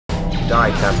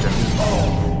Die, Captain.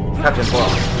 Captain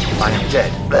Block, I am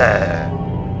dead.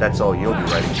 Blah. That's all you'll be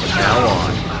writing from now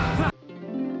on.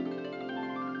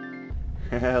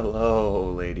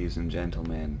 Hello, ladies and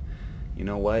gentlemen. You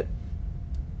know what?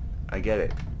 I get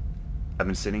it. I've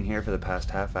been sitting here for the past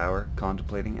half hour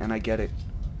contemplating, and I get it.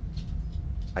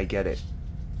 I get it.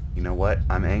 You know what?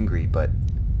 I'm angry, but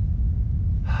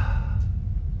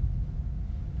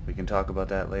we can talk about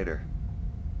that later.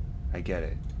 I get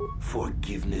it.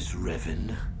 Forgiveness,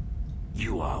 Revan.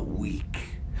 You are weak.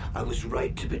 I was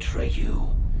right to betray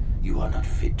you. You are not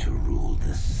fit to rule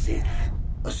the Sith.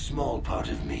 A small part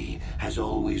of me has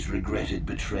always regretted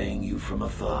betraying you from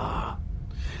afar.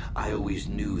 I always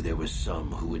knew there were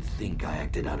some who would think I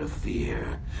acted out of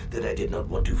fear, that I did not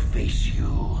want to face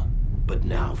you. But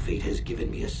now fate has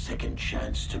given me a second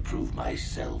chance to prove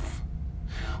myself.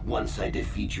 Once I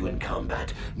defeat you in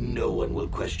combat, no one will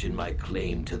question my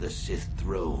claim to the Sith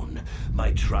throne.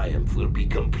 My triumph will be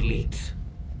complete.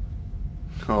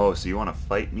 Oh, so you want to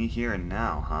fight me here and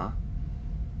now, huh?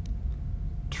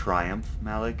 Triumph,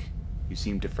 Malak? You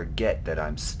seem to forget that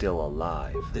I'm still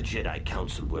alive. The Jedi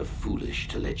Council were foolish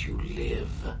to let you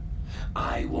live.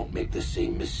 I won't make the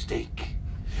same mistake.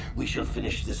 We shall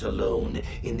finish this alone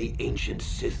in the ancient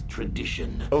Sith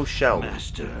tradition. Oh, shall we?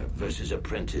 Master versus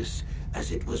apprentice,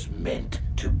 as it was meant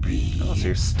to be. Oh, so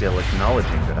you're still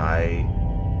acknowledging that I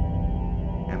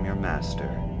am your master.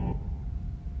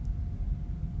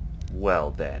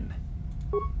 Well then.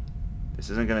 This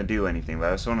isn't going to do anything, but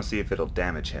I just want to see if it'll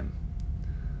damage him.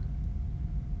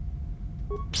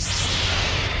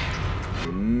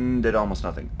 Did almost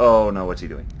nothing. Oh no, what's he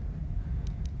doing?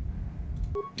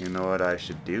 You know what I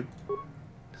should do?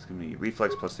 It's going to be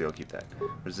reflex plus 3, I'll keep that.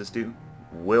 What does this do?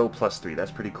 Will plus 3, that's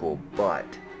pretty cool, but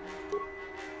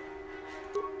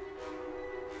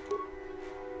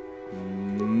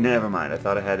never mind. I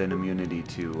thought I had an immunity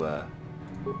to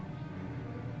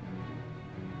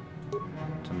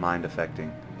mind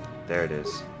affecting. There it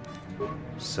is.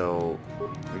 So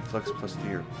reflex plus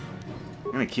 3.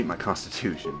 I'm gonna keep my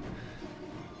constitution.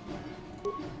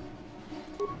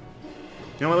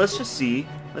 You know what? Let's just see.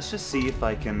 Let's just see if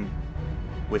I can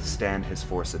withstand his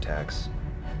force attacks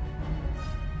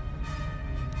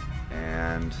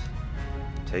and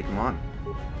take him on.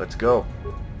 Let's go.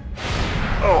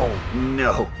 Oh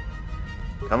no!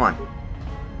 Come on.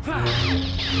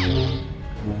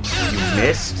 You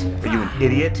missed? Are you an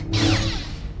idiot?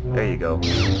 There you go.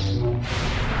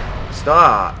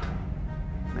 Stop!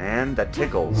 Man, that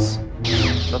tickles.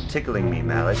 Stop tickling me,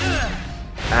 Malak.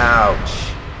 Ouch.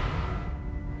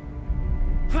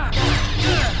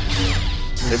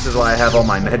 This is why I have all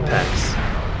my med packs.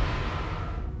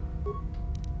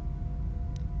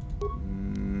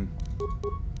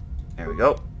 There we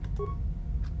go.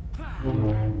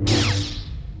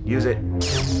 Use it.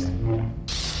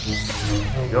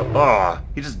 There you go. Oh,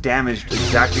 he just damaged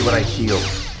exactly what I healed.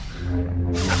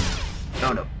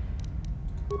 No, no.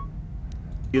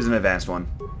 Use an advanced one.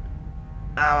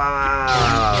 Ow, ow,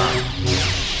 ow, ow.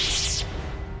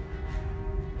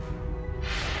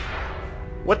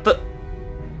 What the?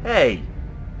 Hey!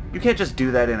 You can't just do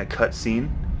that in a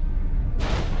cutscene.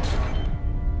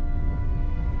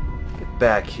 Get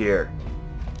back here.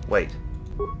 Wait.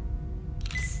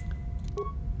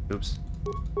 Oops.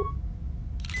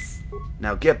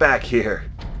 Now get back here.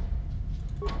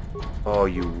 Oh,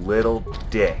 you little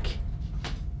dick.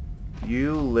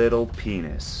 You little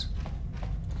penis.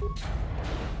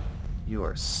 You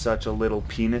are such a little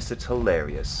penis, it's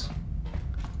hilarious.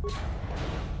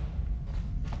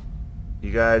 You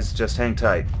guys just hang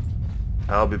tight.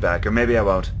 I'll be back, or maybe I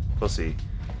won't. We'll see.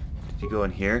 Did you go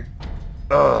in here?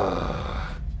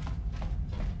 Ugh.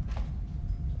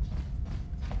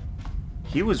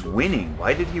 He was winning.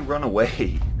 Why did he run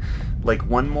away? Like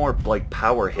one more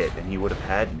power hit and he would have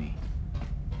had me.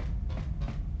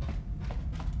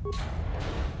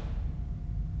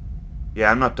 Yeah,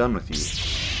 I'm not done with you.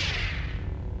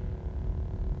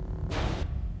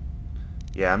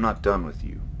 Yeah, I'm not done with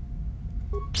you.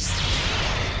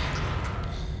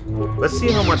 Let's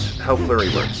see how flurry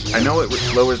works. I know it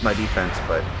lowers my defense,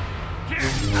 but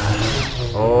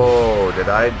oh,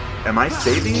 am I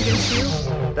saving against you?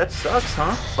 That sucks,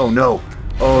 huh? Oh no.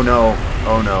 Oh no.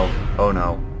 Oh no. Oh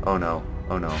no. Oh no.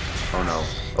 Oh no. Oh no.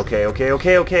 Okay, okay,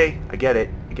 okay, okay. I get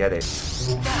it. I get it.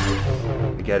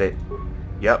 I get it.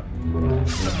 Yep.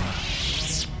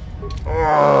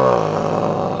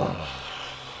 Oh.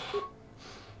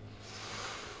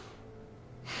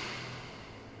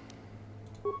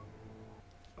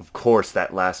 Of course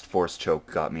that last force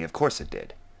choke got me. Of course it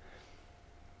did.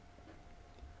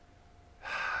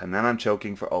 And then I'm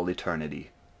choking for all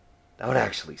eternity. That would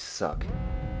actually suck.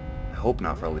 That hope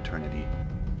not for all eternity.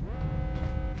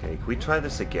 Okay, can we try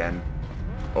this again?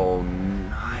 Oh,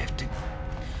 no, I have to...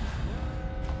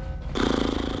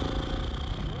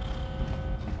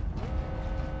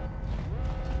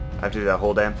 I have to do that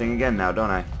whole damn thing again now,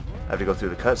 don't I? I have to go through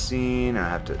the cutscene, and I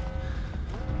have to...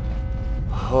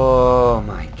 Oh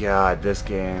my god, this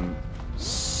game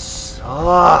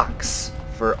sucks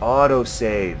for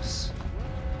autosaves.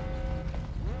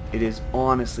 It is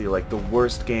honestly like the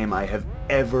worst game I have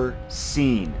ever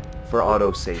seen for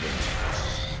autosaving.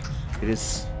 It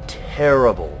is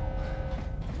terrible.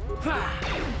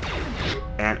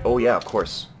 And, oh yeah, of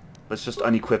course. Let's just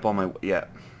unequip all my... Yeah.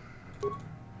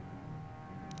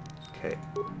 Okay.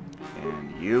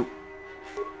 And you.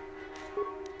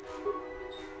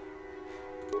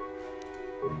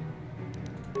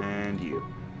 And you.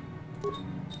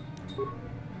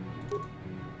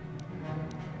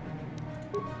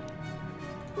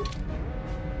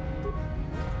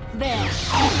 There.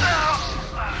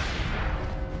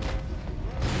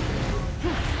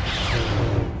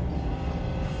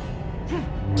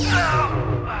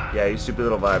 Yeah, you stupid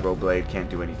little vibro blade can't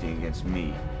do anything against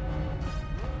me.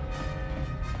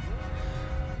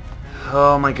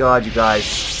 Oh my god, you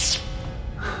guys.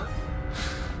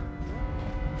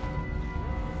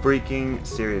 Freaking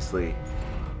seriously.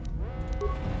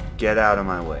 Get out of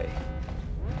my way.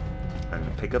 I'm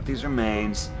gonna pick up these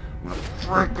remains. I'm gonna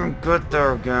freaking get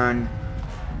there again.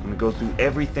 I'm gonna go through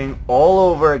everything all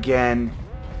over again.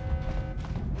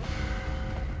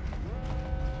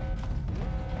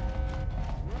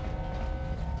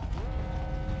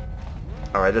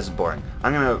 Alright, this is boring.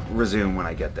 I'm gonna resume when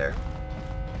I get there.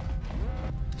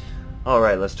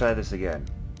 Alright, let's try this again.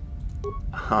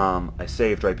 I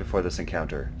saved right before this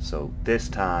encounter, so this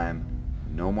time,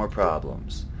 no more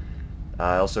problems.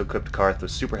 I also equipped Karth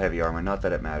with super heavy armor, not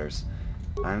that it matters.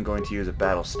 I'm going to use a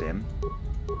battle stim,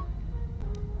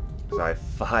 because I have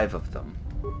 5 of them.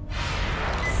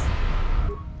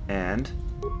 And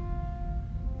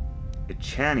a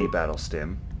Chani battle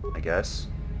stim, I guess.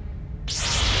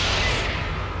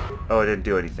 Oh, it didn't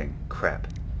do anything. Crap.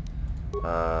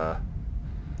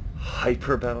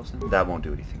 Hyper battle stim? That won't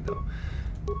do anything, though.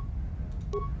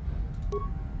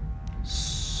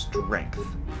 Strength.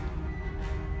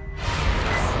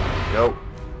 Go.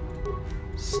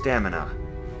 Stamina.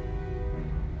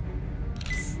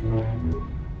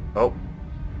 Oh.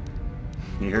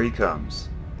 Here he comes.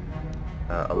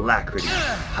 Alacrity.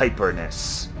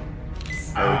 Hyperness.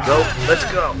 There we go. Let's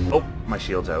go. Oh, my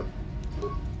shield's out.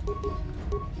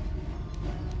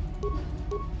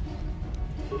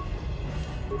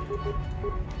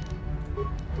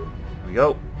 There we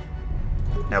go.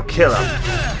 Now kill him.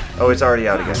 Oh, it's already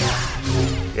out again.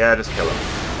 Yeah, just kill him.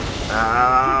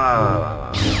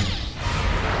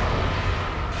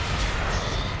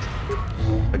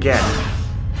 Again.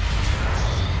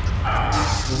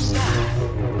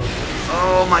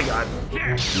 Oh my god.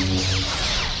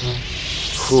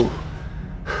 Whew.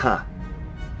 Huh.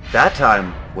 That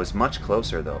time was much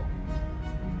closer though.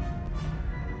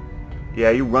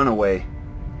 Yeah, you run away.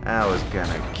 I was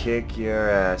gonna kick your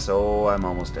ass. Oh, I'm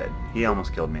almost dead. He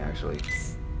almost killed me, actually.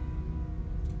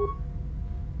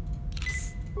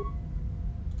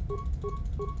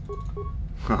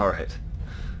 Alright.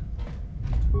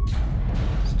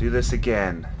 Let's do this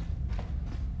again.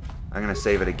 I'm gonna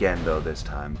save it again, though, this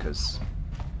time, because...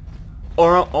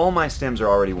 all my stems are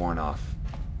already worn off.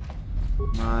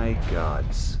 My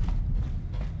gods.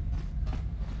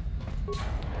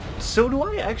 So do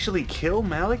I actually kill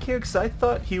Malak here? Because I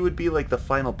thought he would be like the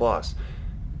final boss.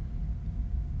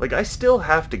 Like, I still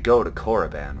have to go to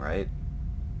Korriban, right?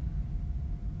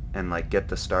 And like get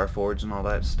the Star Forge and all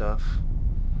that stuff.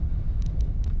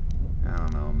 I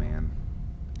don't know, man.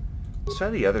 Let's try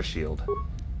the other shield.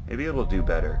 Maybe it'll do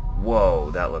better.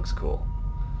 Whoa, that looks cool.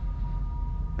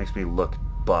 Makes me look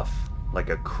buff, like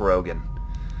a Krogan.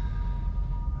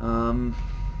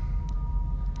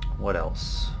 What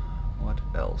else? What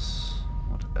else?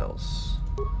 What else?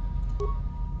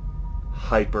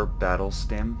 Hyper battle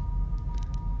stim.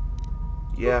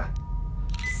 Yeah.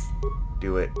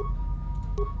 Do it.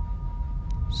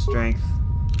 Strength.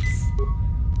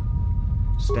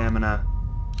 Stamina.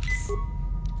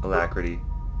 Alacrity.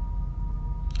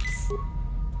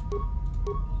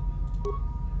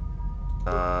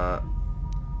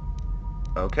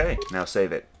 Okay, now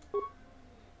save it.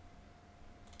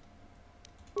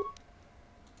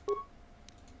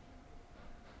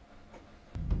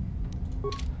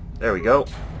 There we go.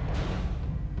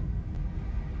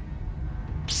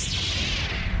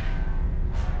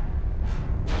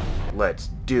 Let's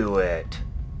do it.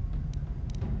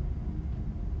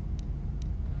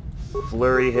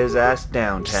 flurry his ass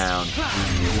downtown.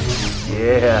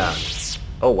 Yeah.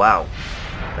 Oh, wow.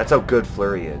 That's how good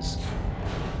flurry is.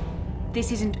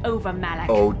 This isn't over, Malak.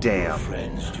 Oh, Your damn.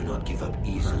 friends do not give up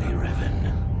easily,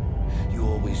 Revan. You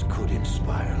always could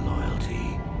inspire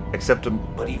loyalty. Except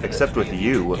with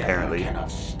you, apparently. Cannot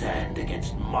stand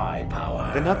against my power.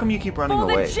 Then how come you keep running For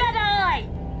the away? Jedi!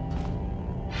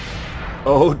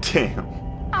 Oh, damn.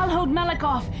 I'll hold Malak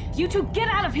off. You two get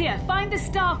out of here. Find the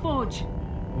Star Forge.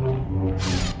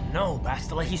 No,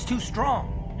 Bastila, he's too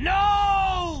strong.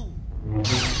 No!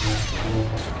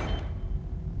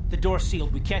 The door's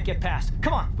sealed. We can't get past.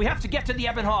 Come on, we have to get to the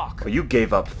Ebon Hawk. Oh, you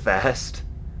gave up fast.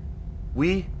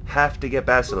 We have to get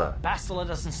Bastila. Bastila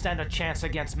doesn't stand a chance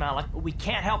against Malak, but we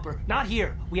can't help her. Not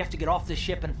here. We have to get off the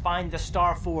ship and find the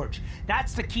Star Forge.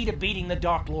 That's the key to beating the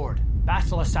Dark Lord.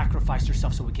 Bastila sacrificed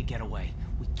herself so we could get away.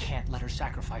 We can't let her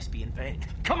sacrifice be in vain.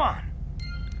 Come on!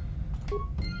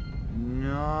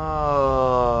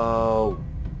 No.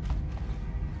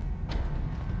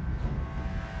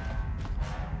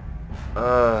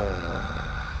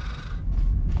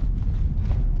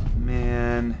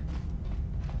 Man.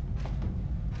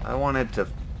 I wanted to...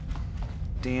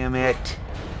 Damn it.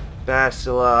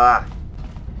 Bastila.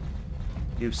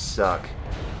 You suck.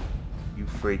 You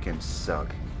freaking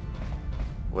suck.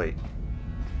 Wait.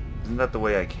 Isn't that the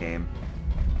way I came?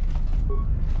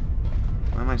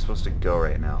 Where am I supposed to go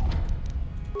right now?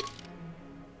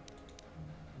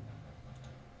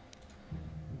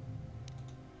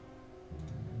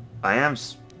 I am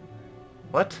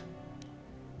what?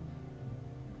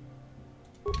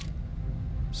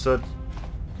 So...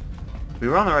 We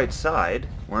were on the right side,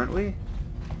 weren't we?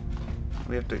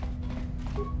 We have to...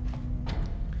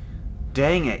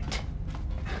 Dang it!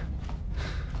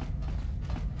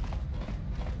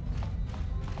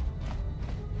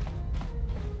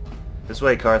 This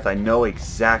way, Karth, I know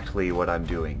exactly what I'm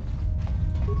doing.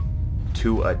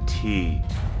 To a T.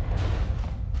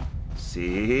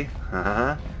 See?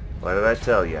 Huh? What did I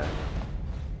tell ya?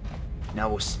 Now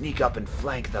we'll sneak up and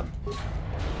flank them.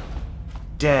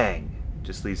 Dang!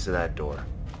 Just leads to that door.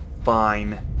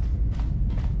 Fine.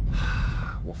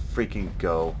 We'll freaking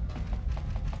go.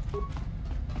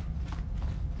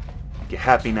 Get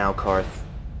happy now, Karth.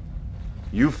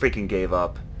 You freaking gave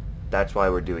up. That's why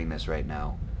we're doing this right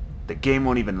now. The game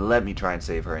won't even let me try and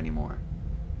save her anymore.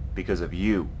 Because of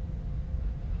you.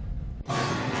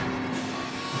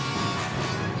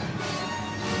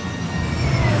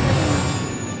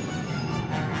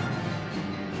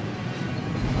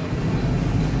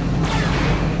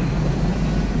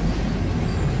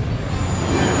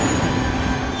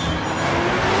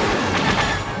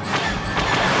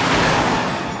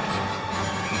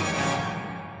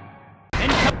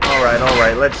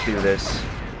 Alright, let's do this.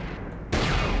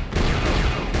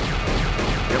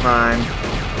 Come on.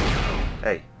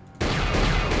 Hey.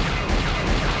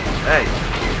 Hey.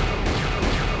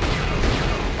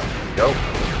 Go.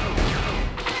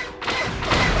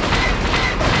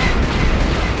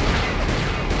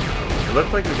 It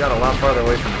looks like we got a lot farther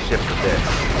away from the ship than this.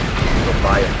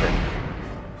 Leviathan.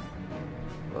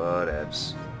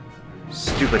 Whatevs.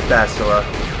 Stupid Bastila.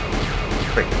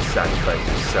 Freaking sacrifice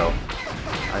yourself.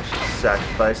 I should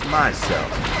sacrifice myself.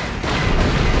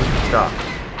 Stop.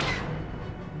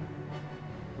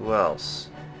 Who else?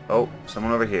 Oh,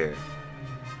 someone over here.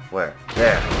 Where?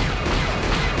 There.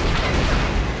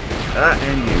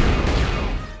 And you.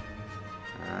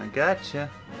 I gotcha.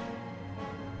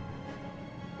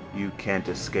 You can't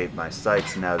escape my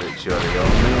sights now that you're the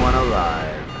only one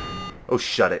alive. Oh,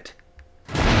 shut it.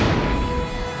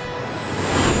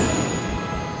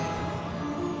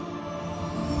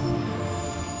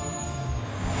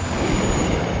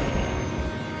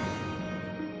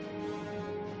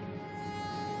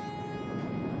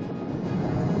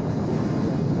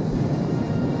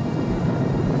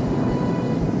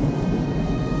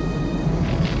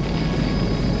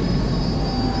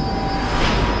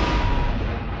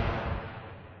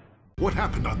 What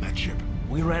happened on that ship?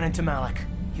 We ran into Malak.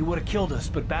 He would have killed us,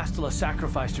 but Bastila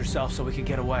sacrificed herself so we could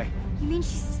get away. You mean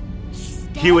she's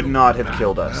dead? He would not have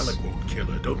killed us. Malak won't kill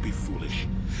her, don't be foolish.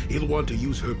 He'll want to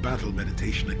use her battle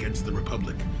meditation against the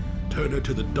Republic. Turn her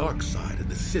to the dark side and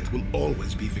the Sith will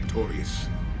always be victorious.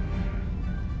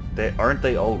 Aren't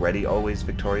they already always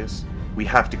victorious? We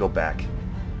have to go back.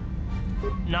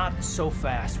 Not so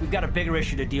fast. We've got a bigger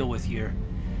issue to deal with here.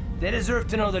 They deserve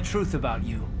to know the truth about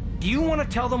you. Do you want to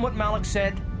tell them what Malak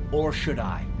said, or should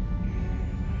I?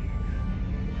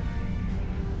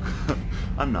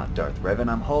 I'm not Darth Revan,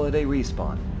 I'm Holiday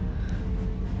Respawn.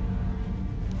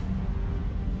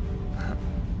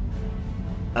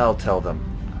 I'll tell them.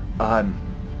 I'm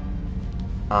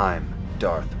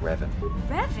Darth Revan.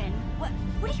 Revan? What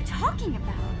are you talking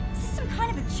about? Is this some kind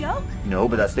of a joke? No,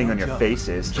 but that It's thing no on your joke. face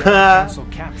is. Jedi Council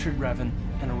captured Revan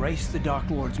and erased the Dark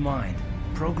Lord's mind,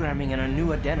 programming in a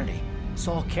new identity.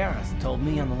 Saul Karath told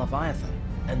me on the Leviathan,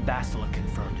 and Bastila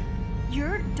confirmed it.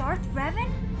 You're Darth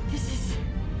Revan? This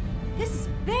is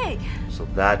big. So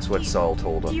that's what Saul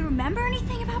told Do you him. remember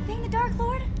anything about being the Dark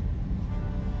Lord?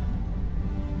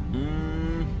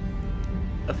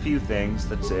 A few things,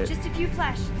 that's it. Just a few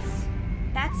flashes.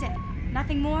 That's it.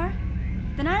 Nothing more?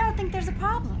 Then I don't think there's a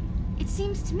problem. It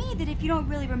seems to me that if you don't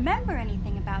really remember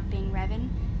anything about being Revan,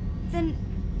 then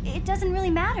it doesn't really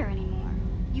matter anymore.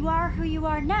 You are who you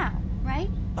are now, right?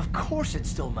 Of course it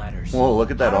still matters. Whoa,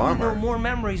 look at that How do we armor. know more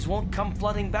memories won't come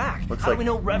flooding back? Looks How do like we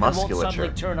know Revan musculature. won't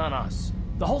suddenly turn on us?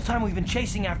 The whole time we've been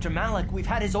chasing after Malak, we've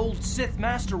had his old Sith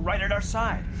master right at our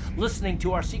side, listening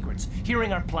to our secrets,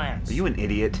 hearing our plans. Are you an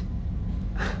idiot?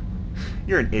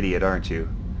 You're an idiot, aren't you?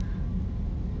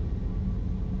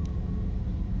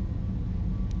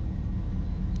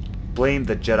 Blame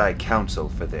the Jedi Council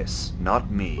for this,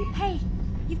 not me. Hey,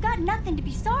 you've got nothing to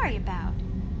be sorry about.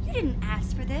 You didn't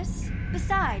ask for this.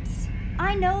 Besides,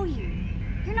 I know you.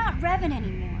 You're not Revan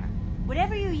anymore.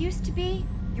 Whatever you used to be,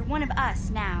 you're one of us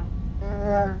now.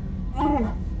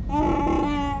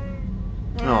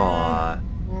 Aww.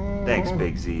 Thanks,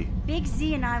 Big Z. Big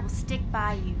Z and I will stick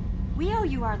by you. We owe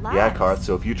you our lives. Yeah, Karth,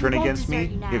 so if you turn We won't against me,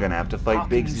 desert you now. you're gonna have to fight How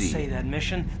Big can you Z. say that,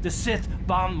 Mission? The Sith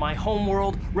bombed my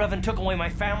homeworld, Revan took away my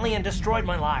family, and destroyed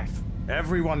my life.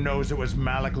 Everyone knows it was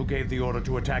Malak who gave the order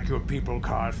to attack your people,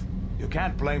 Karth. You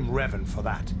can't blame Revan for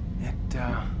that. It,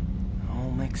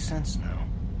 all makes sense now,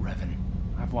 Revan.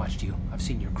 I've watched you. I've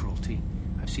seen your cruelty.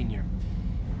 I've seen your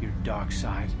dark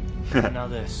side. And now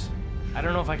this. I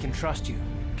don't know if I can trust you.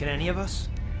 Can any of us?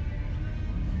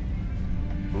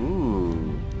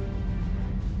 Ooh.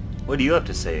 What do you have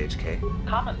to say, HK?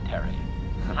 Commentary.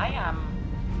 I am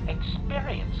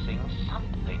experiencing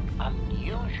something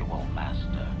unusual,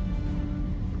 Master.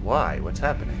 Why? What's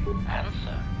happening?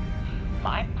 Answer.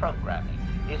 My programming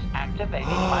is activating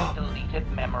my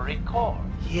deleted memory core.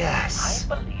 Yes.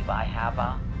 I believe I have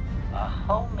a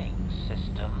homing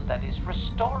system that is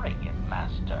restoring it,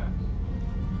 Master.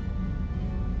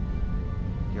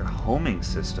 Your homing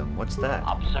system? What's that?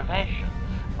 Observation.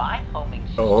 My homing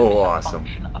system Oh, is a awesome.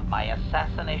 function of my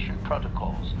assassination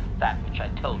protocols, that which I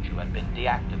told you had been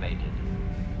deactivated.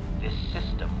 This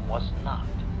system was not.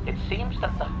 It seems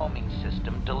that the homing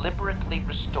system deliberately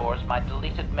restores my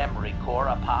deleted memory core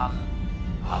upon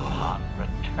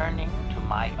returning to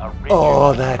my original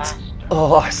Oh, that's master.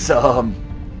 awesome.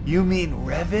 You mean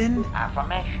Revan?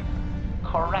 Affirmation.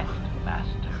 Correct,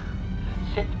 Master.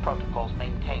 Sith protocols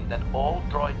maintain that all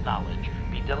droid knowledge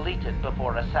be deleted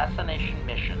before assassination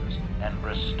missions and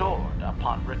restored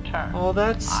upon return. Oh,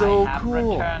 that's so I have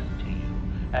cool. returned to you,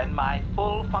 and my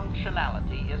full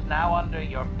functionality is now under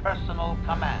your personal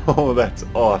command. Oh, that's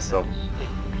It's awesome. a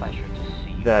distinct pleasure to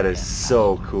see you That is again,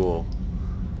 so Master. cool.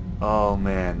 Oh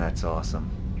man, that's awesome.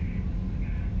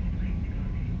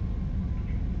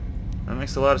 That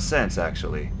makes a lot of sense,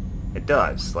 actually. It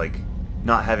does. Like,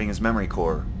 not having his memory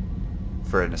core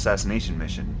for an assassination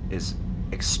mission is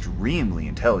extremely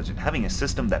intelligent. Having a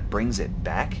system that brings it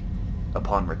back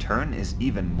upon return is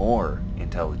even more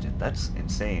intelligent. That's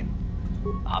insane.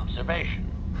 Observation.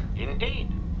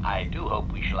 Indeed. I do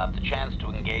hope we shall have the chance to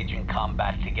engage in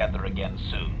combat together again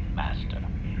soon, Master.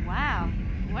 Wow.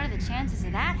 What are the chances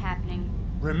of that happening?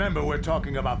 Remember, we're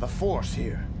talking about the Force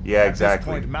here. Yeah, At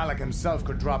exactly. this point, Malak himself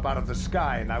could drop out of the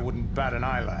sky and I wouldn't bat an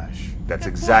eyelash. That's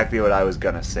exactly what I was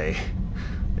gonna say.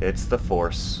 It's the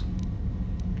Force.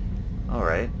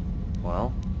 Alright. Well,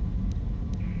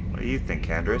 what do you think,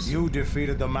 Candrace? You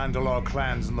defeated the Mandalore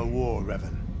clans in the war,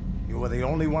 Revan. You were the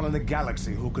only one in the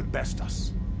galaxy who could best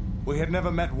us. We had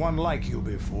never met one like you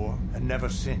before, and never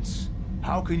since.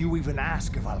 How can you even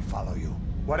ask if I'll follow you?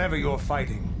 Whatever you're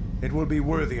fighting, it will be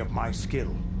worthy of my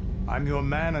skill. I'm your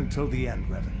man until the end,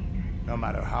 Revan. No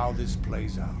matter how this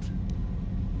plays out.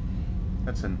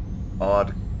 That's an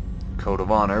odd code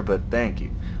of honor, but thank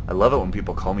you. I love it when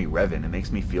people call me Revan. It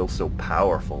makes me feel so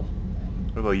powerful.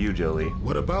 What about you, Jolie?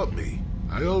 What about me?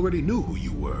 I already knew who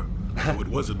you were, so it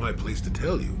wasn't my place to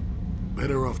tell you.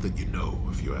 Better off that you know,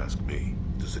 if you ask me.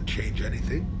 Does it change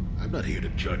anything? I'm not here to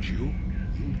judge you.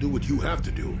 You do what you have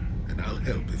to do, and I'll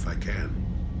help if I can.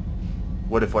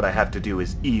 What if what I have to do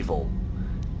is evil?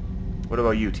 What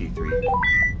about you, T3?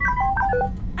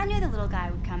 I knew the little guy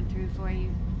would come through for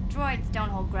you. Droids don't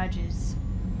hold grudges.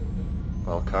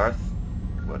 Well, Karth,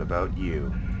 what about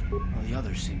you? Well, the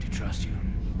others seem to trust you,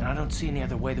 and I don't see any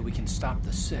other way that we can stop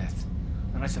the Sith.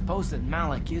 And I suppose that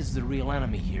Malak is the real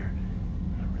enemy here.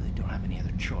 I really don't have any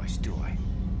other choice, do I?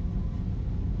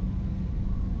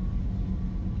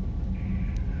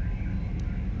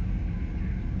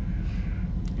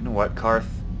 what, Karth?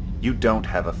 You don't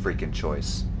have a freaking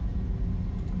choice.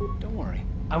 Don't worry.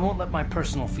 I won't let my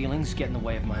personal feelings get in the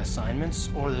way of my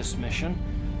assignments or this mission.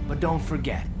 But don't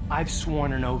forget, I've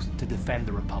sworn an oath to defend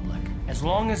the Republic. As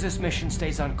long as this mission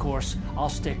stays on course, I'll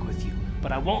stick with you.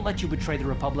 But I won't let you betray the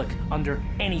Republic under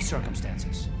any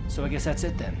circumstances. So I guess that's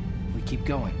it then. We keep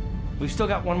going. We've still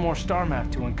got one more star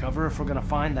map to uncover if we're gonna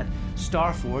find that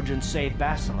Star Forge and save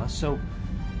Bastila, so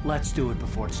let's do it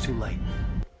before it's too late.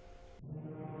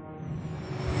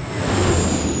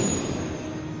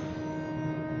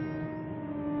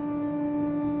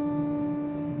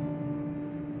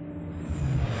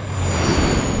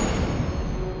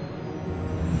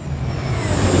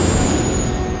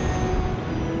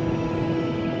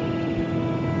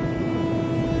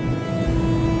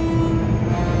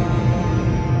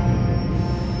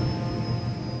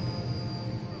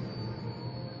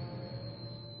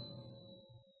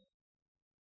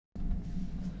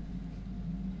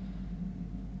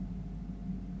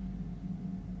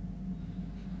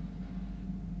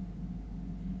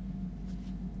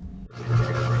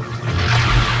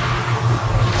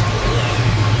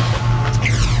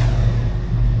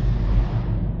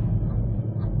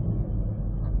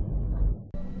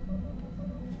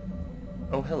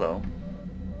 Oh, hello.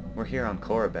 We're here on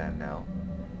Korriban now.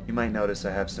 You might notice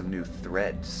I have some new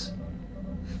threads.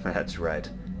 That's right.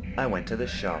 I went to the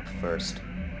shop first.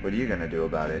 What are you gonna do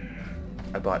about it?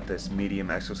 I bought this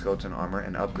medium exoskeleton armor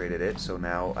and upgraded it, so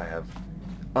now I have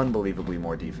unbelievably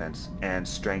more defense, and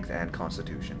strength and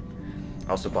constitution.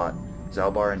 I also bought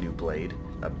Zalbar a new blade,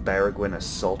 a Baragwin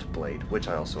assault blade, which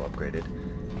I also upgraded,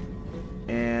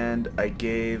 and I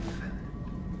gave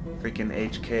freaking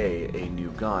HK a new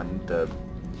gun, the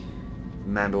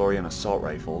Mandalorian assault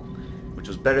rifle, which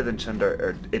was better than Chundar,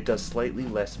 or it does slightly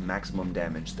less maximum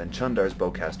damage than Chundar's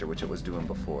bowcaster, which it was doing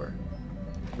before,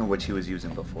 or which he was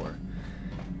using before.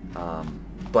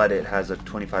 But it has a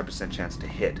 25% chance to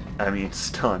hit. I mean,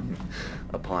 stun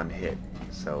upon hit.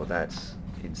 So that's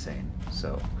insane.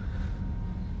 So,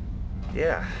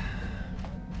 yeah.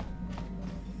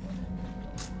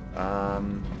 I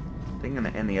think I'm gonna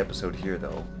end the episode here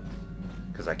though,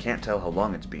 because I can't tell how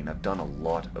long it's been. I've done a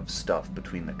lot of stuff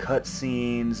between the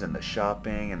cutscenes and the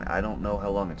shopping, and I don't know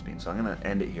how long it's been. So I'm gonna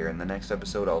end it here. In the next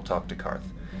episode, I'll talk to Karth.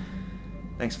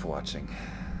 Thanks for watching.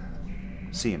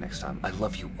 See you next time. I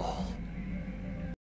love you all.